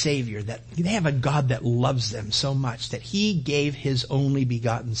have a Savior, they have a God that loves them so much that He gave His only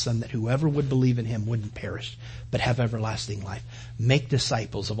begotten Son, that whoever would believe in Him wouldn't perish, but have everlasting life. Make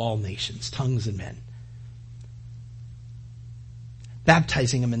disciples of all nations, tongues and men.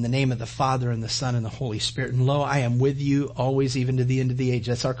 Baptizing them in the name of the Father and the Son and the Holy Spirit. And lo, I am with you always, even to the end of the age.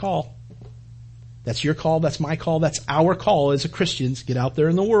 That's our call. That's your call. That's my call. That's our call as Christians. Get out there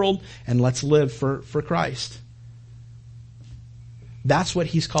in the world and let's live for Christ. That's what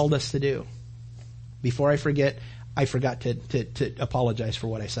He's called us to do. Before I forget, I forgot to apologize for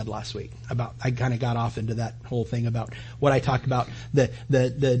what I said last week I kind of got off into that whole thing about what I talked about,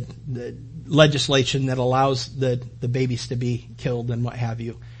 the legislation that allows the babies to be killed and what have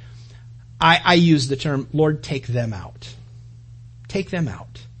you. I use the term, Lord, take them out. Take them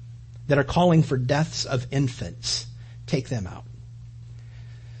out. That are calling for deaths of infants. Take them out.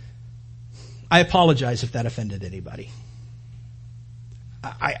 I apologize if that offended anybody.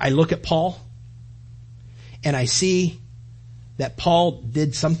 I look at Paul and I see that Paul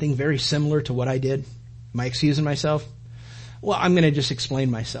did something very similar to what I did. Am I excusing myself? Well, I'm going to just explain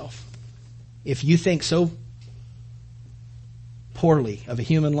myself. If you think so poorly of a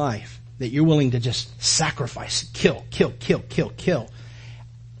human life that you're willing to just sacrifice, kill,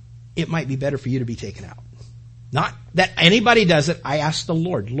 it might be better for you to be taken out. Not that anybody does it. I ask the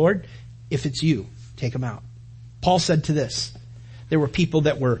Lord, if it's you, take them out. Paul said to this, there were people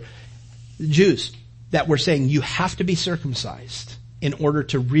that were Jews that were saying you have to be circumcised in order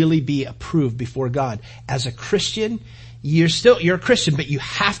to really be approved before God. As a Christian, you're a Christian, but you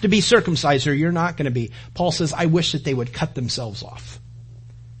have to be circumcised or you're not going to be. Paul says, I wish that they would cut themselves off.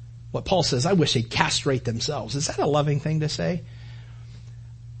 What Paul says, I wish they'd castrate themselves. Is that a loving thing to say?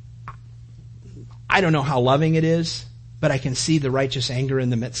 I don't know how loving it is, but I can see the righteous anger in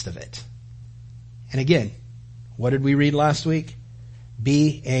the midst of it. And again, what did we read last week?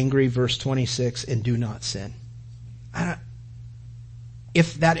 Be angry, verse 26, and do not sin.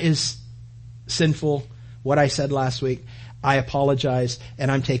 If that is sinful, what I said last week, I apologize,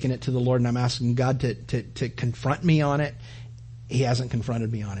 and I'm taking it to the Lord, and I'm asking God to confront me on it. He hasn't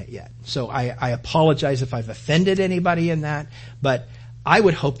confronted me on it yet. So I apologize if I've offended anybody in that, but I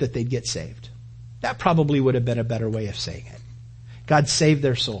would hope that they'd get saved. That probably would have been a better way of saying it. God save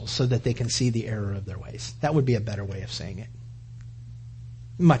their souls so that they can see the error of their ways. That would be a better way of saying it.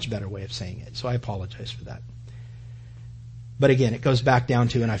 Much better way of saying it. So I apologize for that. But again, it goes back down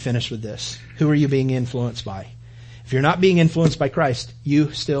to, and I finish with this, who are you being influenced by? If you're not being influenced by Christ,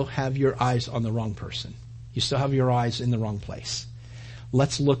 you still have your eyes on the wrong person. You still have your eyes in the wrong place.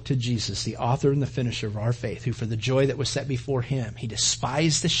 let's look to Jesus, the author and the finisher of our faith, who for the joy that was set before him, he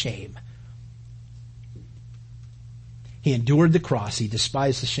despised the shame. He endured the cross, he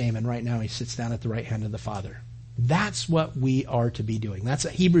despised the shame, and right now he sits down at the right hand of the Father. That's what we are to be doing. That's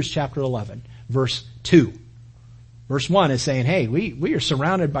Hebrews chapter 11, verse 2. Verse 1 is saying, hey, we are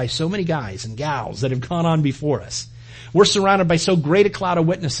surrounded by so many guys and gals that have gone on before us. We're surrounded by so great a cloud of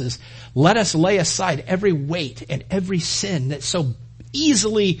witnesses. Let us lay aside every weight and every sin that so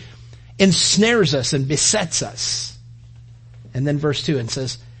easily ensnares us and besets us. And then verse 2, it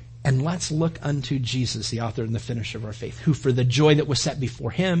says, and let's look unto Jesus, the author and the finisher of our faith, who for the joy that was set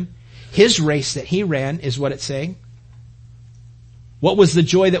before him, his race that he ran is what it's saying. What was the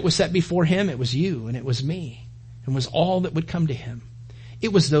joy that was set before him? It was you and it was me. And was all that would come to him.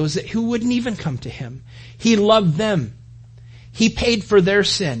 It was those who wouldn't even come to him. He loved them. He paid for their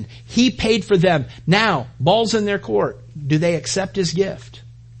sin. He paid for them. Now, ball's in their court. Do they accept his gift?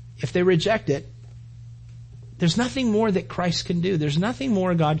 If they reject it, there's nothing more that Christ can do. There's nothing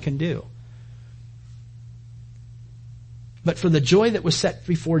more God can do. But for the joy that was set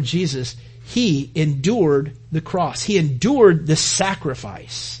before Jesus, he endured the cross. He endured the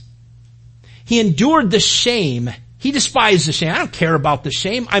sacrifice. He endured the shame. He despised the shame. I don't care about the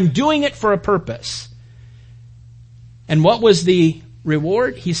shame. I'm doing it for a purpose. And what was the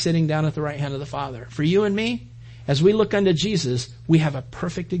reward? He's sitting down at the right hand of the Father. For you and me, as we look unto Jesus, we have a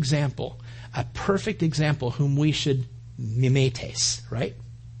perfect example whom we should mimetes, right?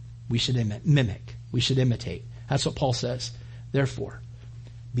 We should mimic. We should imitate. That's what Paul says. Therefore,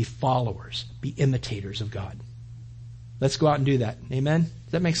 be followers, be imitators of God. Let's go out and do that. Amen?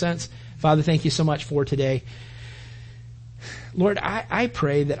 Does that make sense? Father, thank you so much for today. Lord, I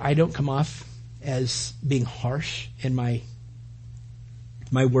pray that I don't come off as being harsh in my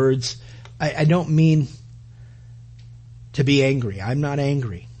words. I don't mean to be angry. I'm not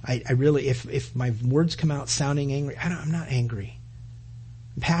angry. I really, if my words come out sounding angry, I'm not angry.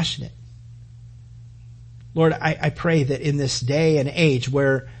 I'm passionate. Lord, I pray that in this day and age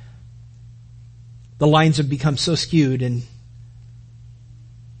where the lines have become so skewed and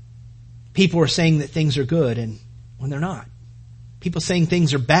people are saying that things are good and when they're not. People saying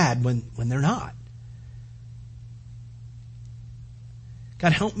things are bad when they're not.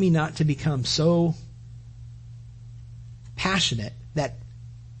 God, help me not to become so passionate that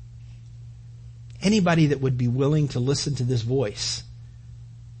anybody that would be willing to listen to this voice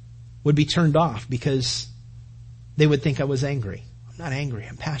would be turned off because they would think I was angry. I'm not angry.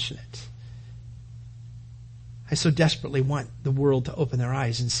 I'm passionate. I so desperately want the world to open their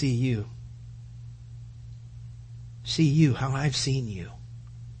eyes and see you. See you how I've seen you.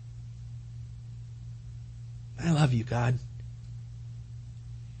 I love you, God.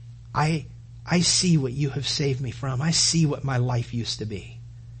 I see what you have saved me from. I see what my life used to be.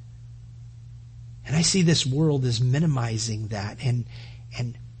 And I see this world as minimizing that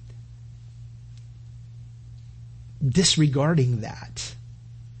and disregarding that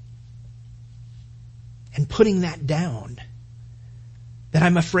and putting that down. That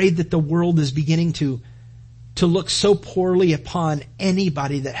I'm afraid that the world is beginning to look so poorly upon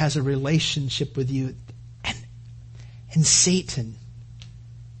anybody that has a relationship with you. And Satan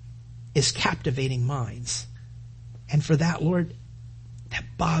is captivating minds. And for that, Lord, that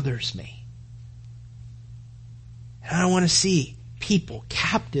bothers me. And I don't want to see people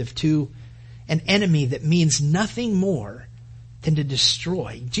captive to an enemy that means nothing more than to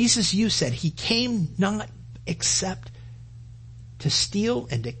destroy. Jesus, you said he came not except to steal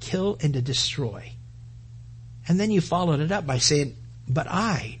and to kill and to destroy. And then you followed it up by saying, but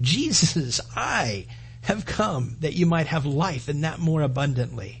I, Jesus, I have come that you might have life and that more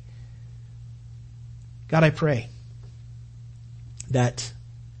abundantly. God, I pray that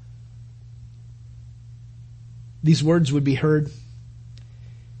these words would be heard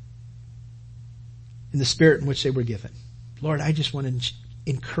in the spirit in which they were given. Lord, I just want to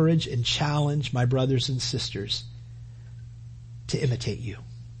encourage and challenge my brothers and sisters to imitate you.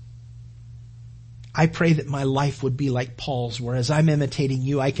 I pray that my life would be like Paul's, where as I'm imitating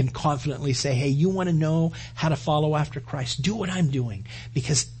you, I can confidently say, hey, you want to know how to follow after Christ? Do what I'm doing,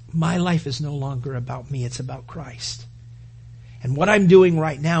 because my life is no longer about me. It's about Christ. And what I'm doing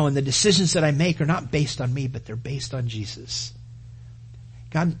right now and the decisions that I make are not based on me, but they're based on Jesus.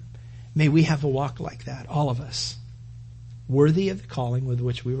 God, may we have a walk like that, all of us, worthy of the calling with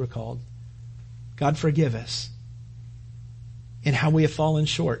which we were called. God, forgive us in how we have fallen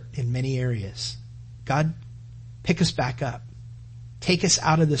short in many areas. God, pick us back up. Take us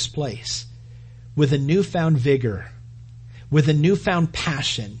out of this place with a newfound vigor, with a newfound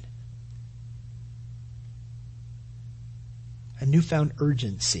passion, a newfound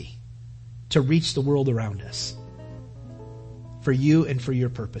urgency to reach the world around us for you and for your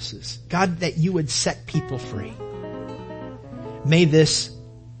purposes. God, that you would set people free. May this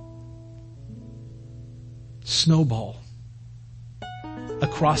snowball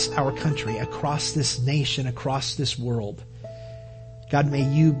across our country, across this nation, across this world. God, may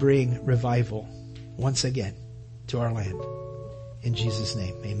you bring revival once again to our land. In Jesus'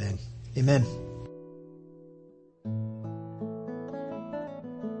 name, amen. Amen.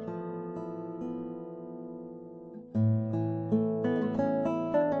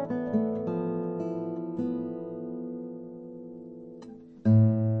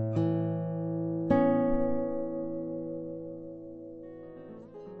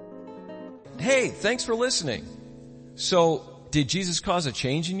 Hey, thanks for listening. So, did Jesus cause a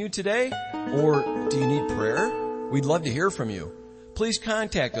change in you today? Or do you need prayer? We'd love to hear from you. Please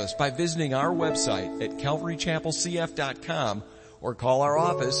contact us by visiting our website at calvarychapelcf.com or call our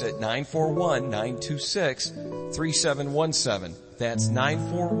office at 941-926-3717. That's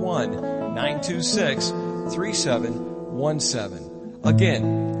 941-926-3717.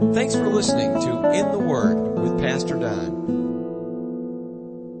 Again, thanks for listening to In the Word with Pastor Don.